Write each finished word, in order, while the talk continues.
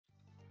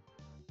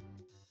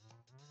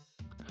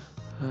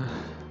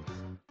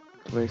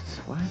Wait,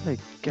 why did they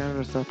gather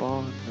us up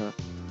all in the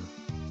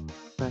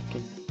back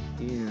in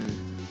here?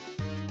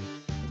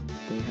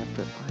 They have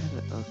to.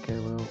 Okay,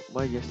 well,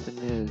 my guessing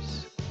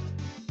is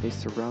they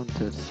surround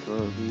us for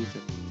a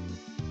reason.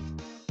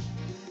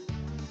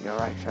 You're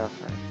right,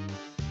 Freddy.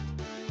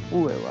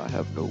 Well, I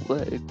have no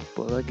legs,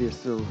 but I guess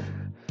so.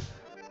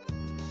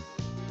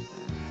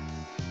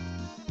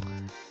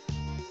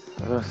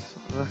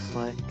 Looks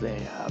like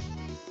they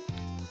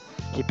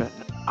keep an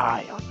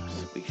eye on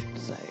us, we should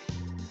say.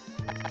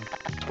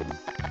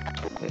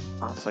 It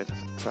honestly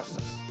doesn't trust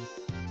us.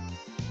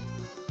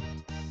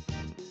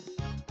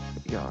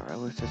 Yeah, I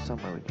wish there's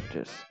somewhere we can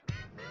just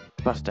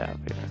bust out of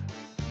here.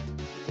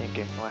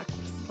 Thinking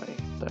recklessly,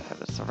 they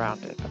have us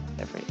surrounded at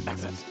every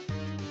exit,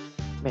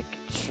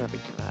 making sure we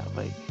cannot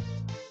leave.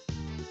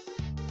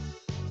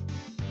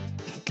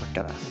 Just look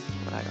at us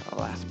when I got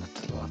last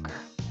much longer.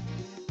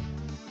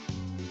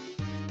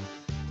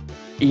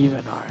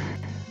 Even our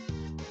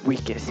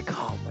weakest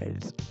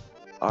comrades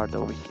are the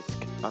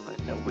weakest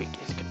in the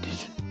weakest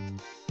condition.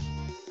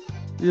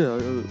 Yeah,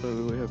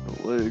 we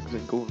have no legs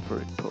and going for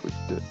it probably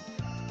dead.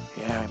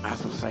 Yeah, I might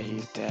as well say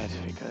he's dead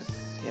because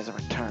he hasn't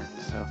returned,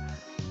 so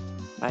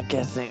I'm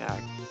guessing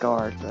our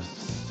guard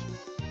just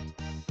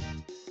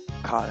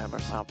caught him or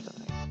something.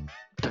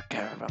 Took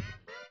care of him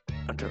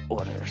under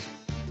orders.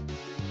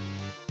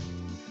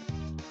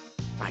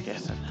 I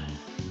guess it,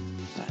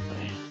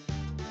 sadly.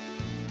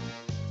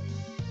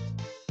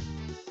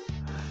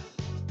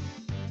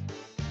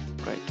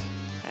 Great.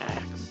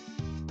 Axe.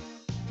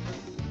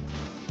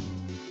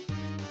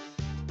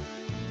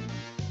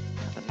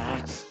 An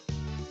axe.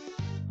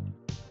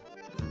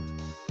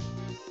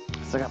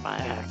 Still got my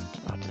axe,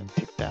 but I didn't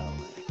pick that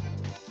away.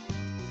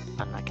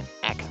 Unlike an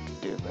axe can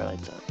do, really,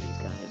 to these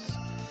guys.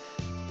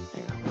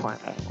 They're no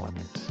point having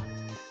weapons.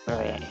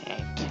 Really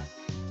ain't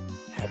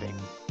having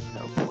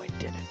no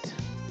point in it.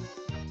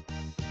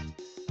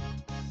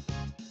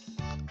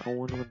 I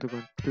wonder what they're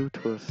going to do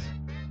to us.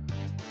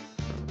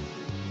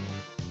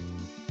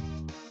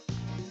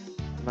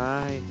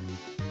 My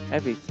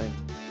everything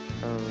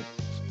hurts.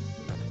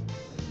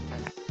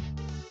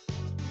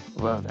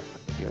 Well then,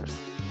 you're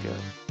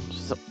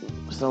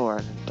sore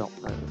and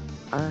don't move.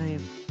 I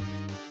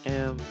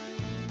am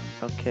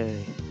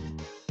okay.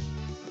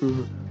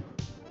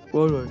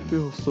 Why do I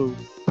feel so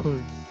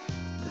pain?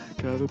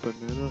 Can I have a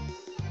banana?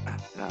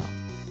 No.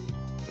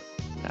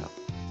 No.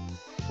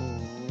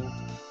 Oh.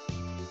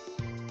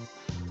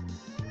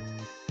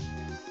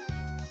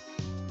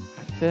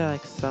 I feel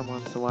like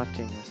someone's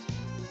watching us.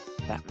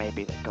 That may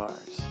be the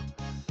guards.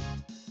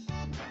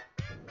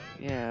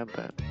 Yeah,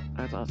 but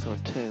I thought so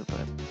too,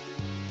 but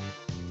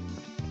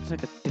it's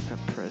like a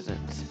different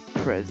presence.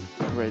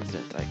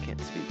 Present, I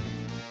can't speak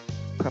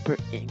proper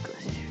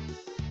English.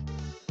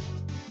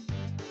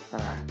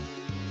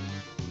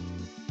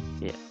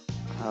 Yeah.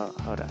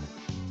 Hold on.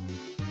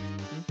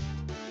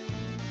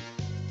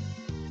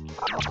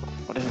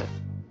 What is it?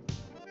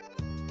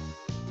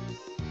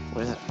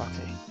 What is it,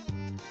 Foxy?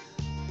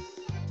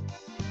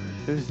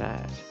 Who's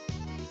that?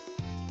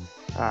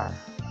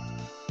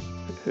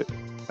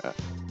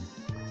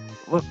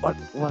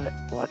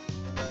 What?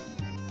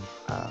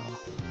 Oh.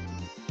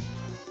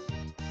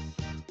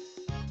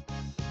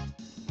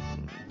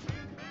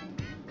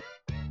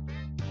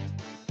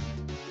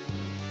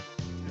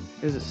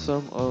 Is it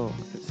some? Oh,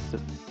 it's the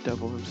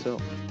devil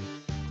himself.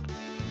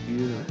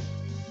 Yeah.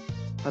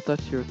 I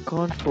thought you were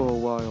gone for a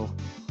while.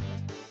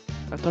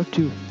 I thought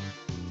you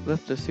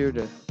left us here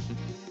to...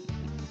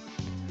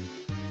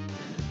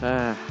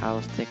 I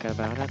was thinking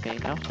about it. I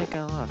mean, I was thinking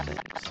a lot of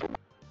things.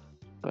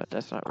 But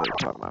that's not really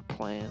part of my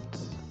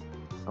plans.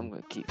 I'm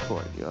gonna keep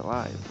four of you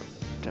alive,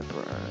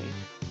 temporarily.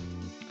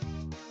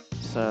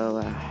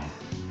 So,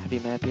 have you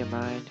made up your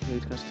mind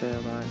who's gonna stay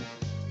alive?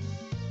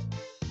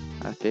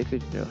 I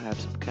figured you'll have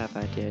some kind of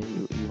idea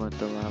you want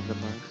to alive the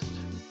most.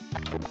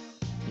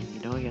 And you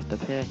know you have to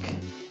pick.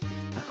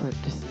 Of course,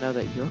 just know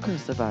that you're gonna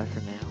survive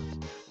for now,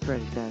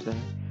 Freddy Fazbear.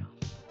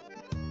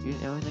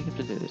 The only thing you have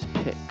to do is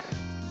pick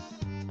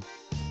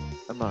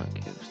among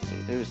you.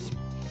 See, there's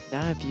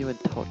 9 of you in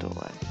total.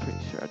 I'm pretty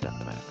sure I've done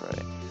the math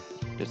right.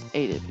 There's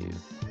 8 of you.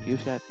 You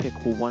just gotta pick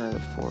one of the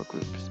 4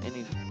 groups.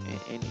 Any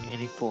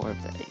 4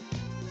 of the 8.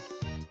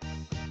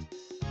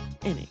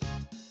 Any.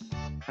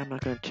 I'm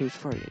not gonna choose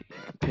for you. You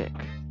can pick.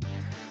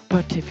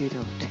 But if you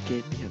don't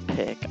give me a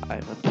pick, I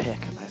will pick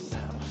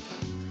myself.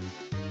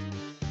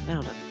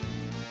 Now then.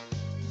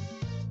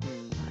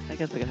 I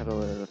guess we can have a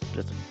little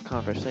just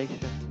conversation.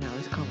 Now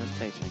this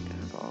conversation can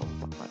involve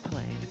my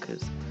plan,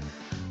 because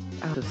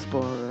I'll just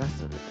spoil the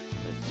rest of it.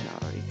 It's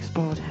already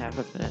spoiled half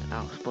of it,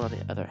 I'll spoil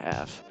the other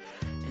half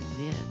in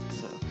the end.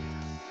 So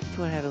if you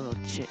want to have a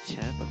little chit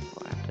chat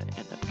before I have to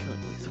end up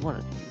killing at least one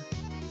of you.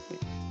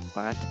 Wait,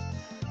 what?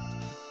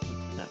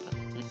 Nothing.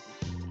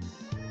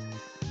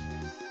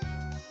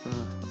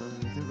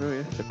 Is there really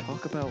enough to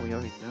talk about? We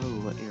already know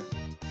what you're...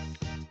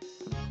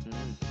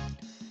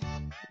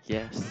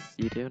 Yes,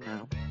 you do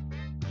know.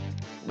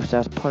 Which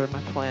that's part of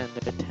my plan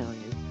to tell you.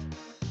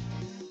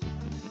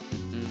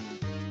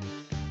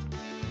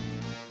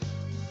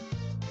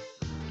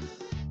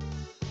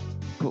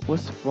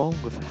 what's wrong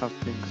with how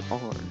things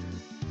are?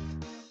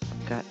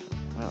 I've got,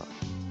 well,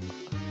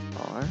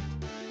 are?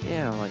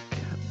 Yeah, like,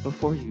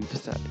 before you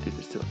decided to do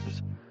the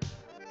sewers.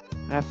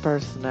 At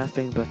first,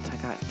 nothing, but I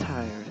got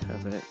tired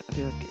of it. I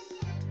feel like,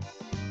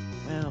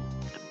 well,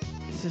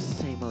 it's just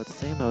the same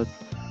old.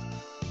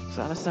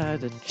 So I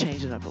decided to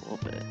change it up a little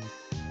bit.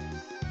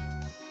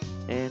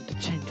 And to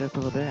change it up a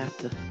little bit, I have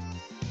to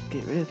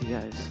get rid of you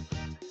guys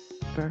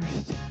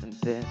first, and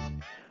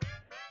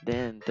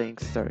then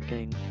things start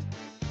getting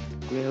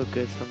real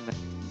good from there.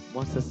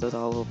 Once this is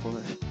all over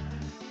with.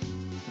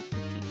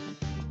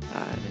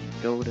 Alright,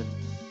 golden.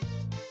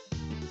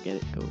 Get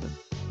it, golden.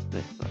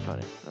 That's not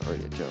funny. Not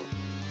really a joke.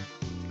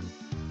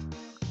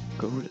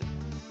 Golden.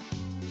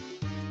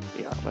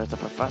 Yeah, where's the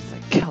professor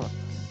killing us?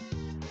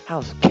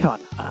 How's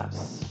killing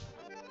us?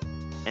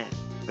 And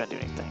gonna do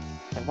anything.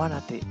 And why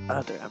not the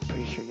other? I'm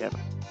pretty sure you have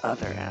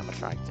other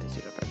animatronics in this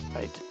universe,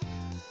 right?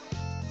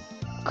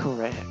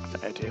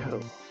 Correct, I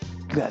do.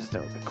 You guys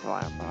know the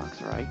crime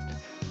box, right?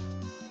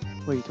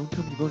 Wait, don't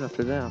tell me you're going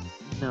after them.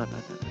 No.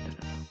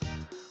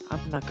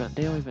 I'm not gonna.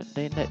 They don't even.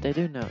 They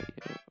do know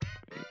you,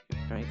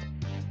 right?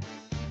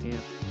 Yeah.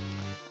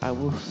 I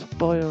will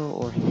spoil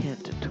or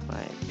hint into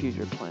my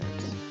future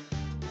plans.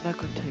 I'm not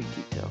gonna tell you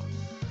detail.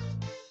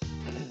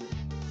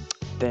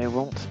 They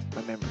won't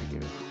remember you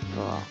for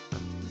long.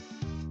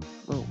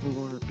 Well,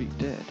 we're gonna be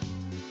dead.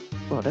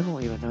 Well, they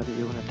won't even know that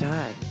you're gonna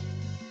die.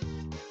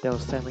 They'll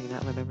sadly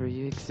not remember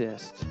you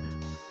exist.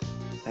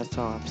 That's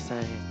all I'm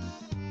saying.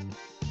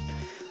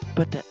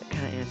 But that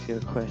kind of answers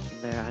your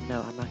question there. I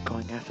know I'm not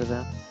going after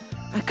them.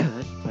 I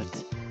could,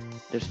 but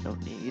there's no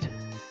need.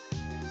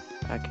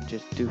 I can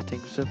just do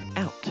things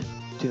without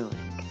doing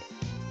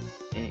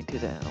any to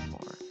them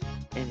or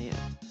any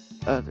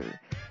other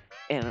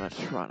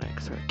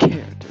animatronics or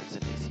characters in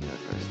this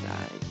universe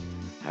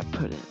I have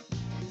put in.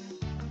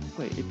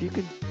 Wait, if you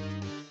can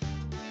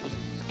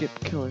skip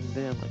killing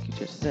them like you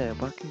just said,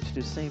 why can't you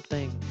do the same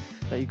thing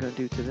that you're gonna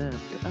do to them,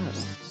 to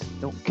us?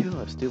 Just don't kill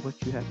us, do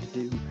what you have to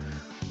do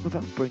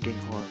without bringing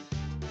harm.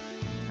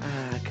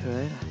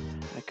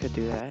 I could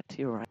do that,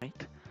 you're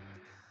right.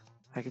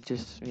 I could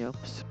just,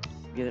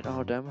 get it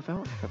all done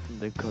without having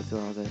to go through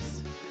all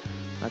this.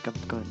 Like I'm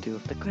gonna do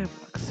with the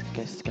Glambox, I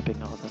guess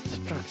skipping all the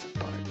destruction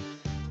part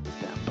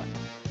with them, but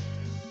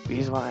the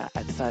reason why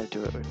I decided to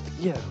do it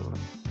with you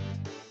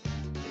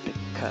is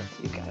because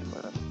you guys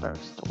were the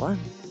first ones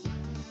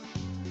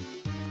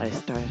I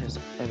started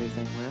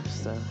everything with,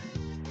 so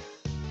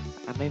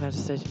I made my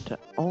decision to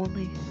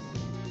only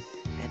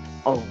and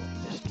only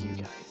just you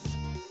guys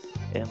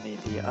and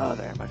leave the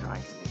other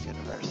animatronics in this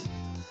universe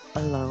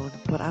alone,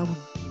 but I will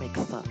make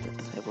something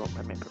so I won't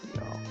remember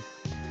y'all.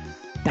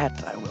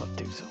 That I will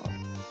do so.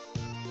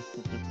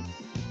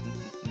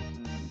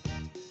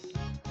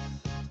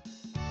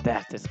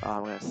 That is all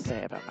I'm going to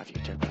say about my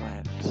future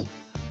plans.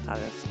 I'll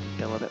just speak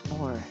a little bit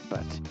more,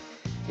 but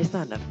it's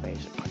not enough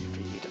information for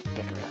you to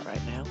figure out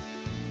right now.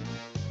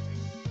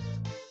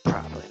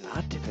 Probably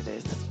not. If it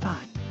is, it's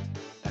fine.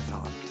 That's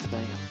all I'm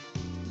saying.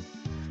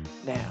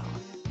 Now,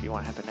 you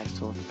want to have an next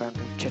little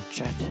friendly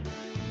chit-chat?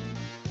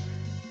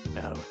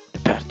 No, to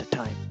pass the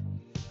time.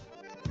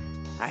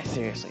 I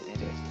seriously need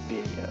this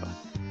video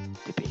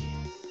to be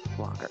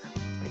longer.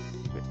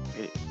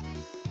 Wait.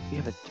 You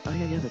have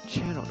a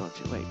channel, don't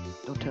you? Wait,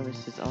 don't tell me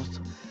this is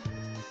also...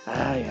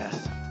 Ah,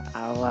 yes.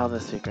 I'll allow the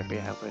secret be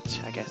out,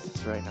 which I guess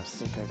it's really no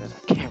secret. There's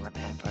a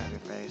cameraman in front of your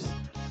face.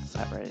 It's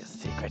not really a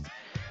secret.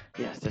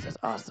 Yes, this is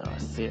also a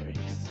series.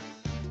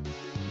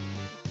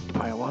 You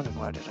probably wondering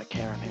why there's a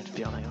cameraman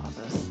filming all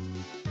this.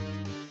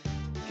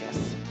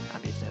 Yes, I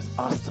mean there's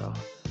also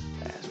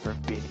as for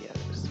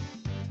videos.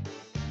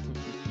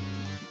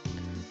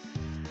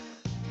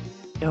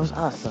 It was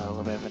also a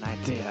little bit of an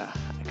idea,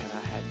 because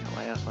I had no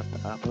way else what to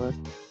upload.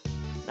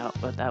 No,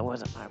 but that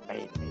wasn't my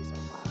main reason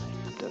why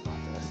I'm doing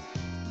all this.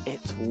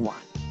 It's one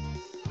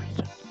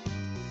reason.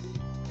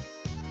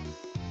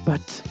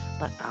 But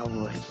I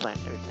will explain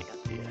everything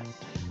at the end.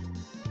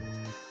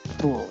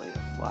 Fully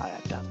of why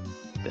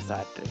I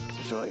decided to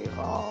show you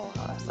all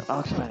that stuff.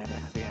 I'll explain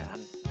everything at the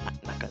end. I'm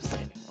not gonna say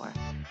anymore.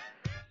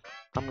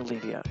 I'm gonna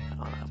leave you on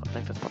I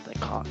think that's what they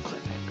call it,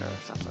 cliffhanger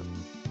or something.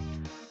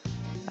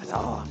 That's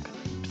all I'm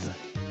gonna say.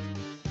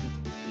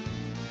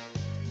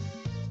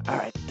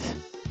 Alright,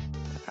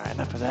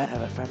 enough of that.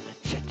 Have a friendly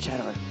chit-chat,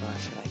 or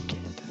should I get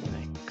into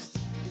things?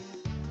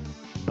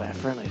 But a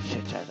friendly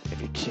chit-chat,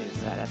 if you choose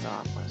that, that's all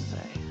I'm gonna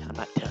say. I'm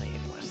not telling you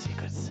any more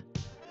secrets.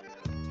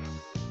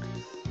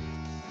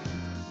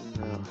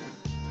 No.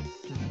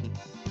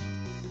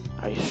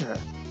 Are you sure?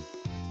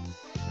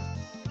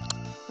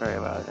 Very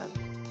well then.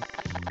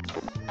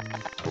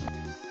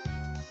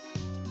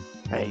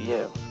 Hey,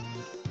 you.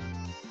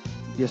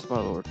 Yes, my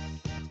lord.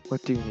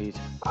 What do you need?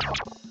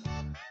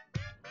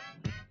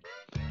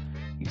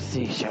 You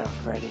see Shadow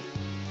Freddy?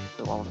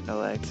 The one with no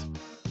legs?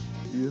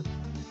 Yeah?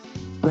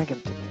 Bring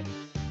him to me.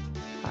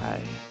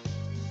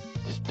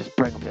 Just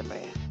bring him to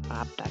me.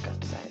 I'm not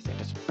gonna say anything,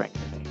 just bring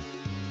him to me.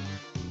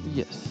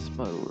 Yes,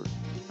 my lord.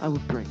 I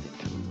would bring him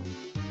to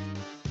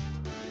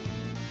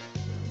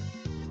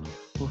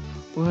you.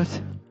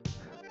 What?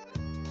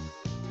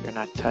 You're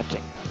not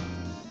touching.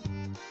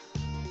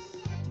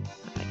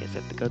 I guess I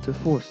have to go to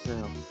force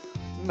now.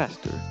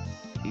 Master.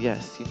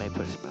 Yes, you may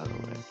push him out of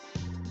the way.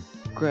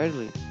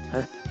 Gradually.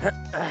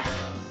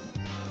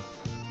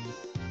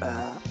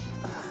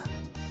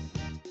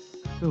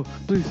 No,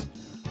 please.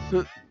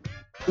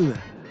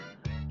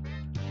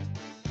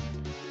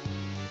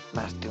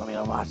 Master, you want me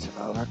to watch him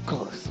over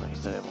closely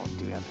so it won't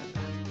do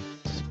anything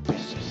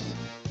suspicious?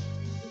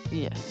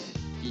 Yes,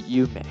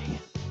 you may.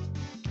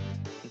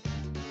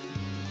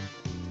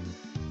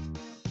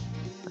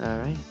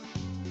 Alright.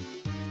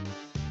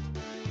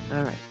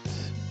 Alright.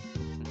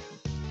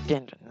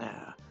 Danger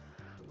now.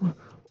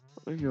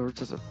 You're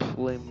just a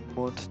plain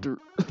monster.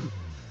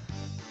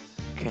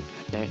 Can you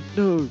stay?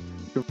 No!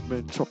 Your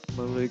man chopped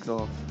my legs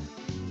off.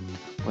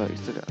 Well, you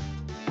still got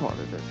part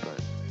of it, but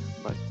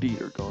my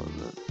feet are gone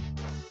then.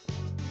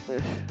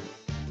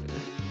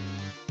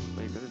 What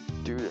are you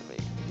gonna do to me?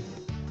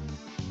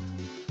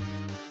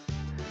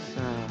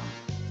 So,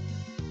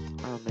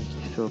 I'll make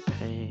you feel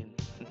pain.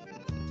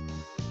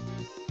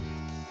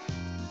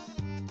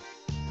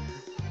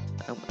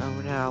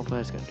 Now I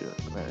was gonna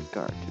let a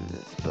guard do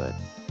this, but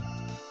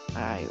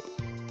I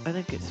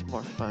think it's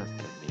more fun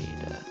for me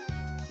to,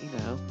 you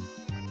know,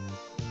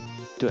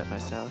 do it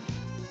myself.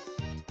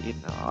 You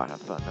know, I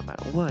have fun no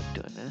matter what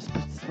doing this,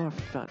 but it's more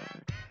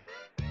funner.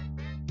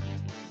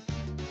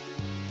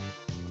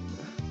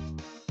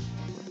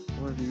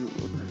 What are you?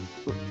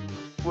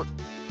 What?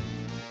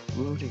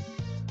 Loading?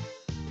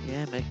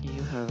 Yeah, making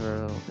you hover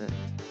a little bit.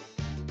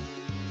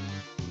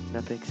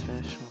 Nothing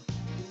special.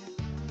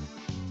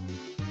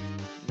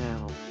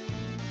 Now,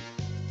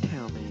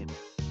 tell me,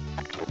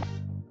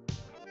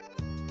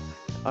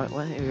 what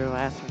are your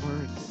last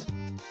words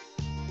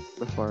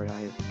before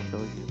I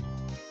kill you?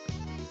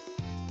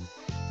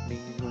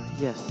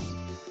 Yes,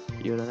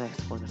 you're the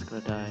next one that's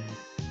gonna die.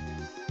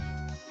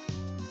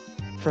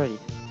 Freddy.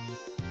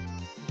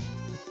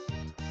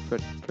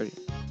 Freddy.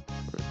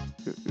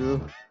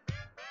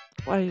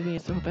 Why are you being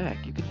so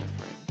back? You can be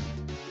friends.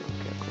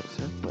 We'll get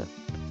closer, but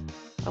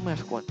I'm gonna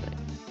ask one thing.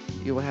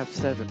 You will have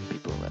 7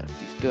 people left.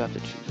 You still have to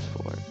choose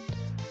 4.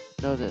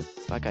 Know this,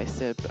 like I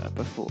said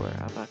before,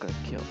 I'm not gonna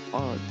kill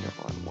all of you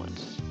all at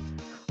once.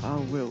 I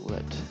will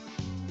let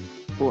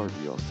 4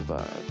 of you all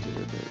survive to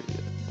the very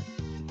end.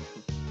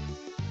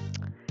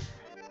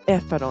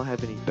 If I don't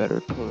have any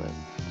better plans.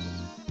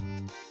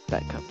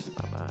 That comes to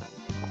my mind,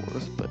 of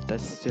course, but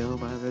that's still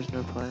my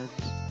original plans.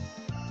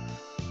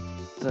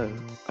 So,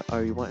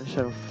 are you wanting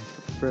Shadow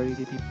Freddy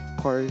to be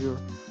part of your,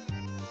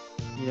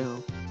 you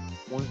know,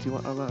 ones you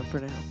want alive for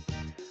now?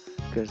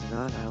 Because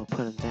not, I'll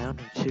put him down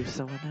and choose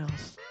someone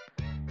else.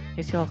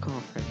 It's your call,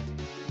 Freddy.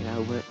 You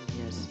know, wouldn't,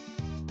 yes.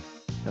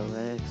 The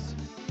legs.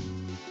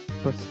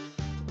 But,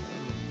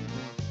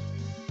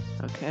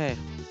 okay.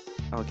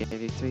 I'll give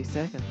you 3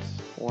 seconds.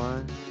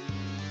 1,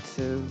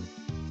 2,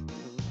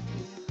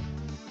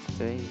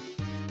 3.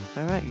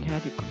 Alright, you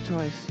had your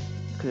choice.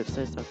 Could have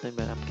said something,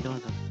 but I'm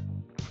killing them.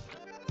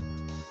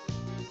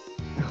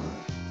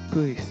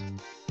 Please.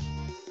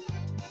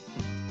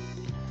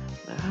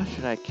 Now, how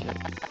should I kill you?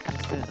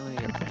 Instantly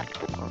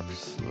or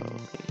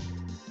slowly?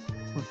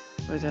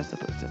 What is that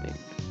supposed to mean?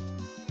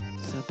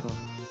 Simple.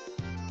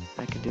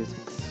 I can do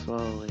things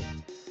slowly.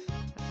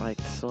 Like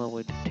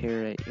slowly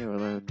deteriorate your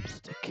limbs,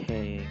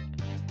 decaying.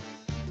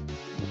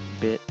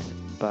 Bit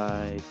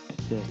by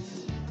bit.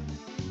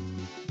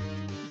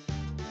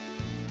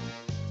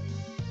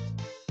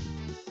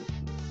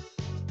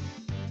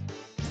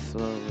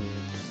 Slowly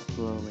and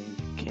slowly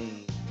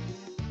decaying.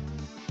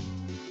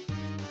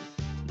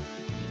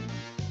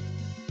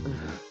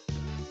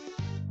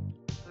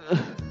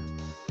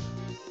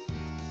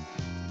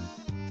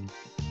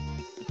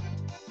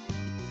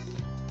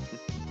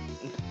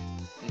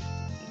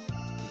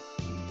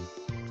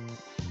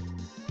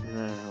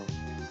 Now,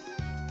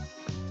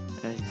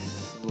 I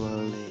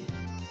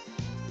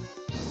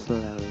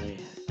slowly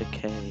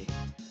decay.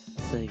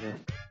 Say your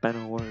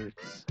final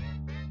words.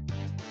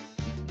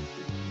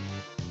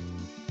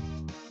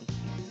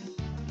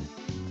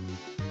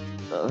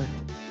 I'm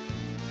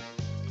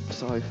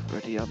sorry,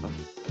 Freddy, I'm a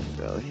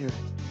failure.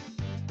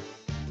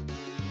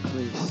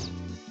 Please,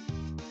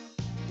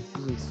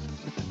 you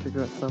have to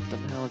figure out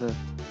something how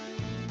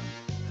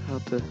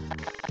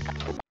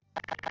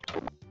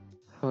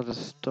to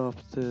stop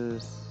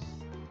this.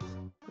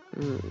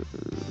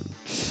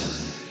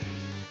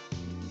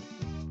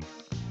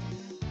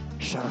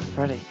 Shut up,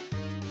 Freddy.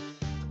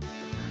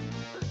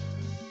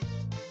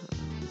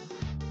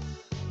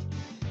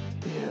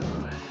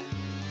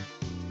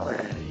 Where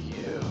are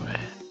you?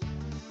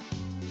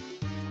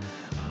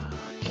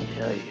 I'll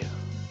kill you.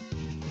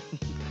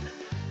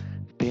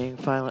 Being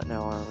violent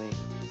now, are we?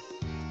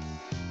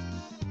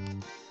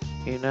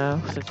 You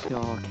know, since you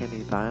all can't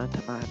be violent, I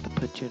might have to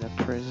put you in a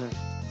prison.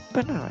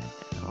 But not right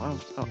now.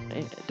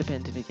 It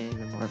depends if you get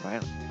even more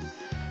violent.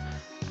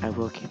 I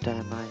will keep that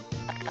in mind.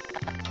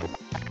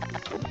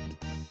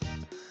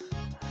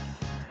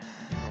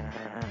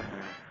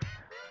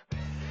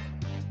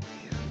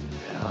 You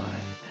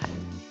villain.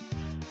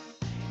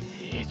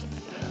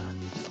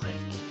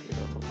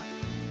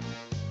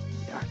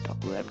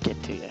 let him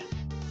get to you.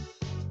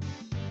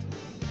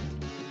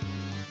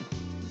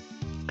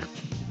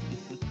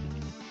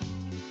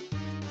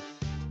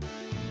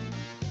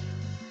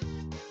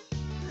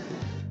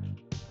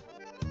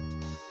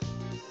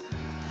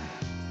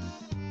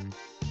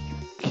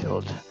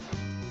 Killed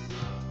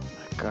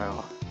a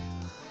girl.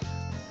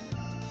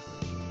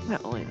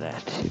 Not only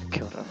that, you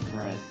killed her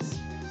friends.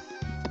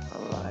 A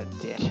lot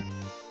of dick.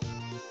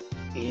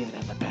 Even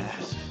in the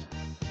past.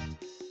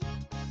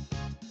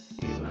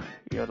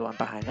 You're the one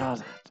behind all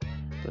that.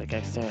 Like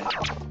I said,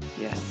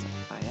 yes,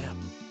 I am.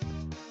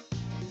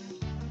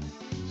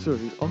 Sir,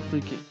 he's awfully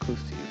getting close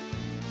to you.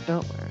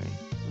 Don't worry,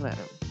 let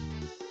him.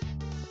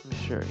 I'm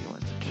sure he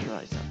wants to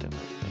try something with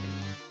me.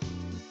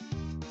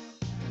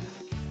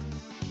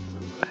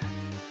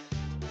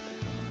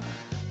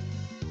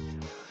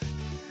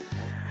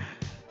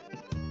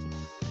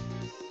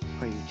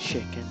 Are you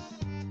chicken?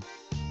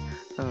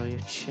 Oh, you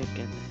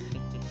chicken.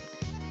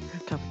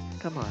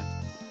 Come on.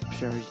 I'm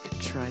sure you could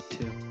try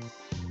to.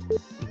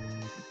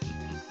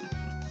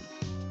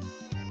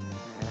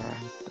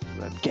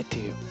 Let me get to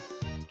you.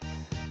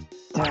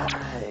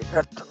 Die!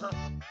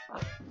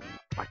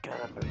 I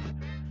gotta move.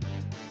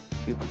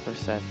 You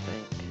first, I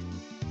think.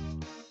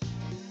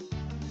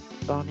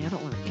 Bonnie, I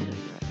don't want to kill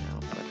you right now,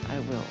 but I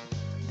will.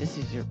 This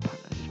is your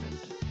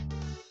punishment.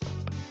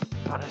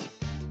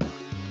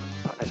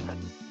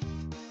 Punishment.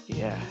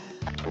 Yeah.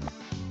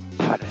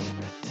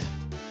 Punishment.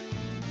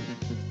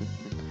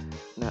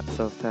 Not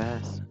so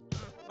fast.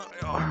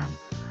 My arm.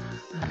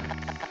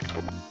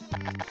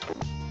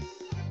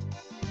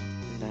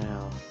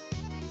 Now,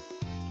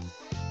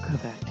 go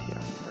back to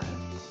your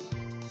friends.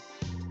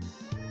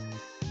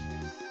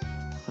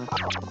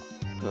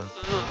 You're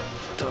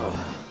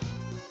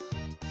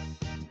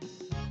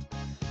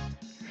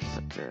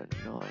such an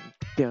annoying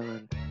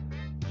villain.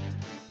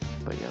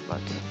 But you're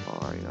much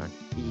more, you're an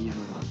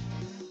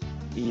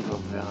evil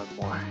villain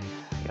more.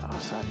 You're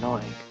also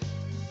annoying.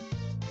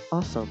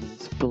 Also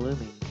means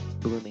blooming.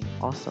 Blooming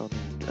also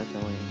means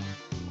annoying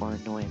or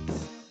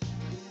annoyance.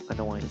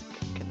 Annoyance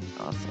can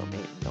also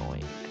mean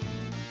annoying.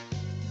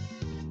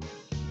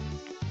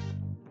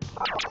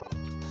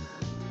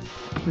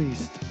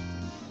 Please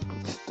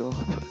stop.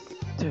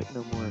 Take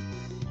no more.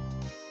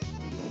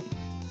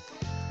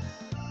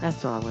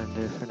 That's all I'm gonna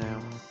do for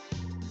now.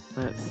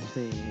 Let's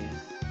see.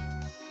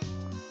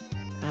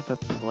 I have a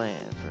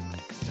plan for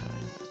next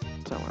time.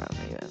 Somewhere on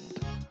the end.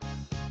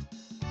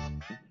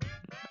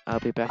 I'll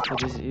be back to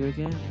visit you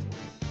again.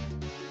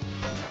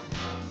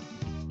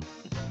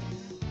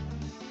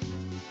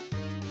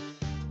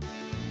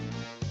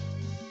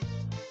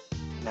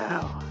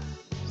 Now,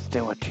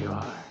 stay what you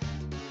are.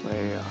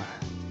 Where you are.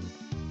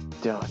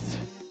 Don't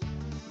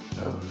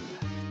move.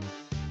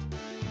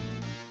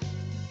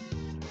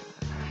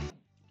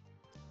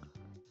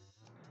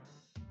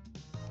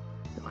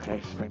 Okay,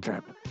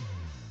 Springtrap.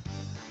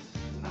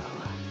 No.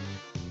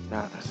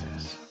 None of this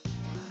is.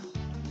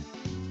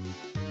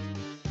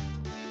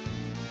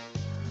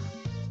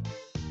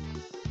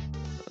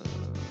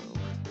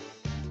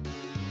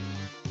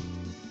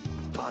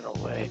 Final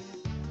way.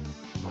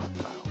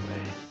 Final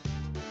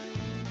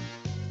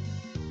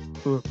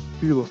way.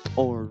 He lost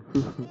arm.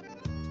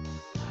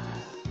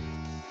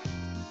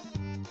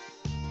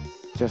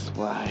 Just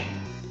why?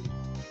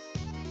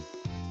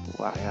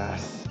 Why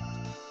us?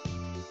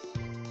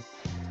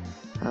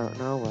 I don't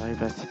know why,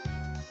 but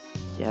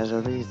he has a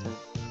reason.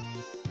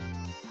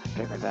 I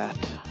figured that.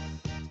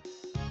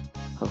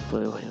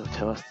 Hopefully he'll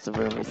tell us the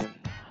real reason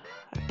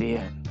at the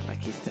end,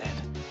 like he said.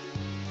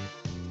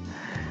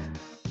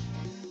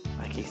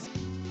 Like he's...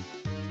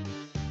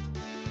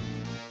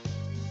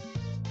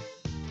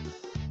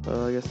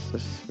 Well, I guess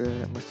there's really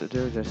not much to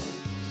do. Just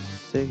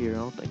stay here. I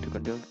don't think they're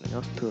gonna do anything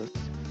else to us.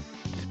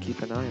 Just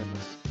keep an eye on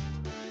us.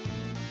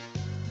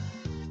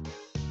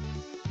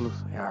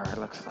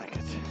 Looks like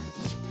it.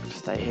 Just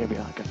stay here, be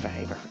like a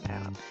favor for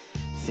now.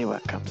 See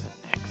what comes in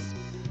next.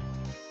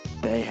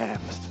 They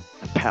have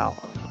a power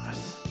of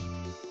us.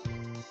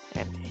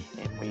 And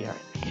we are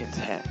in his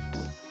hands.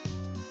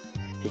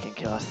 He can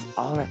kill us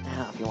all right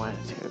now if he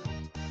wanted to.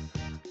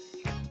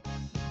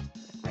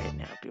 Right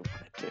now if he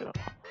wanted to.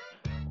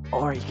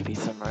 Or he could be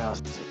somewhere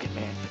else to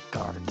command the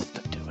guards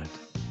to do it.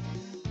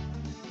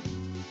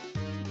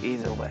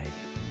 Either way,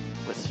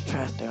 with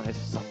trash down is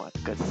somewhat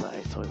good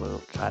size, so we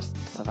will try to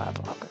survive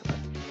longer, but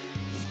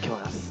he's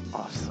killing us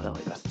off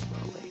slowly but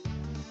slowly.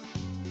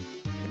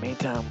 In the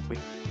meantime, we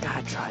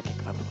gotta try to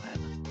think of a plan.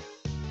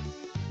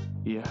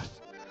 Yes.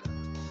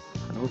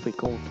 And hopefully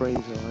Golden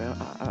Freddy's alright.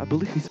 I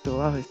believe he's still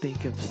alive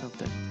thinking of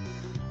something.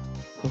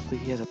 Hopefully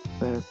he has a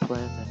better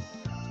plan than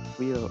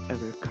we'll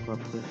ever come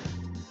up with.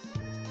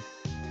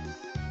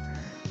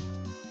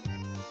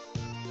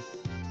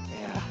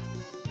 Yeah.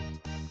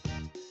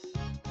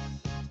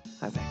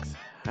 I think so.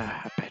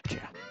 I bet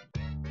you.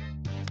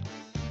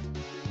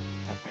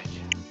 I bet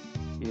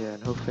you. Yeah,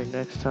 and hopefully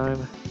next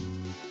time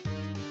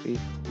we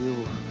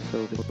will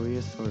so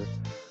victorious or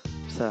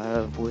side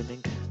of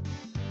winning.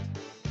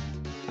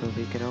 But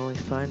we can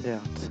always find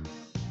out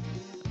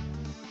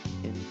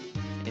in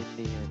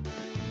the end.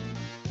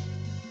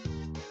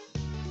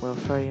 Will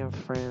Freddy and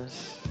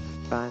friends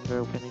find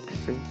their winning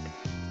streak?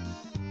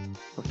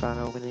 Or find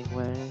a winning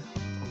way?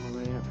 Or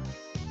whatever?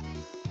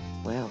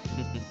 Well,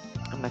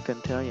 I'm not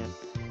gonna tell you.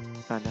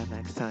 Find out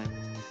next time.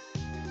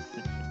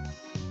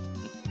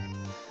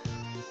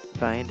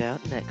 Find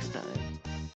out next time.